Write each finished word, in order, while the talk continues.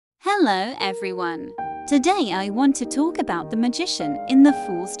Hello everyone. Today I want to talk about the magician in the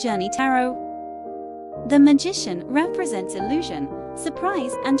Fool's Journey Tarot. The magician represents illusion,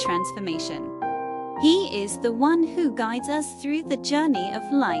 surprise, and transformation. He is the one who guides us through the journey of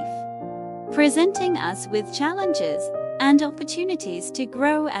life, presenting us with challenges and opportunities to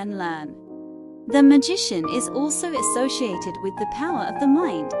grow and learn. The magician is also associated with the power of the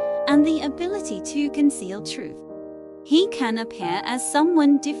mind and the ability to conceal truth. He can appear as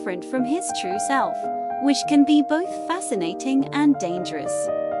someone different from his true self, which can be both fascinating and dangerous.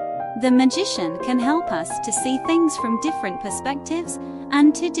 The magician can help us to see things from different perspectives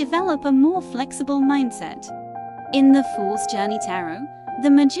and to develop a more flexible mindset. In the Fool's Journey Tarot,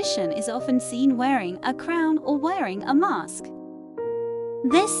 the magician is often seen wearing a crown or wearing a mask.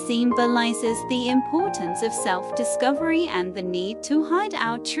 This symbolizes the importance of self-discovery and the need to hide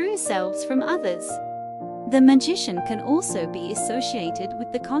our true selves from others. The magician can also be associated with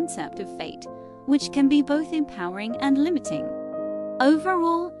the concept of fate, which can be both empowering and limiting.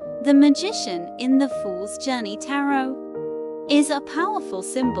 Overall, the magician in the Fool's Journey Tarot is a powerful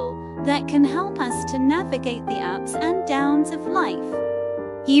symbol that can help us to navigate the ups and downs of life.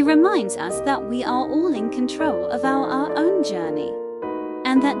 He reminds us that we are all in control of our own journey,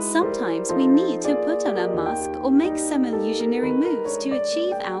 and that sometimes we need to put on a mask or make some illusionary moves to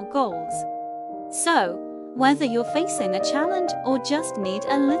achieve our goals. So, whether you're facing a challenge or just need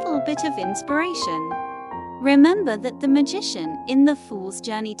a little bit of inspiration, remember that the magician in the Fool's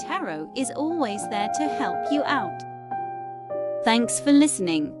Journey Tarot is always there to help you out. Thanks for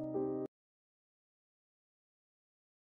listening.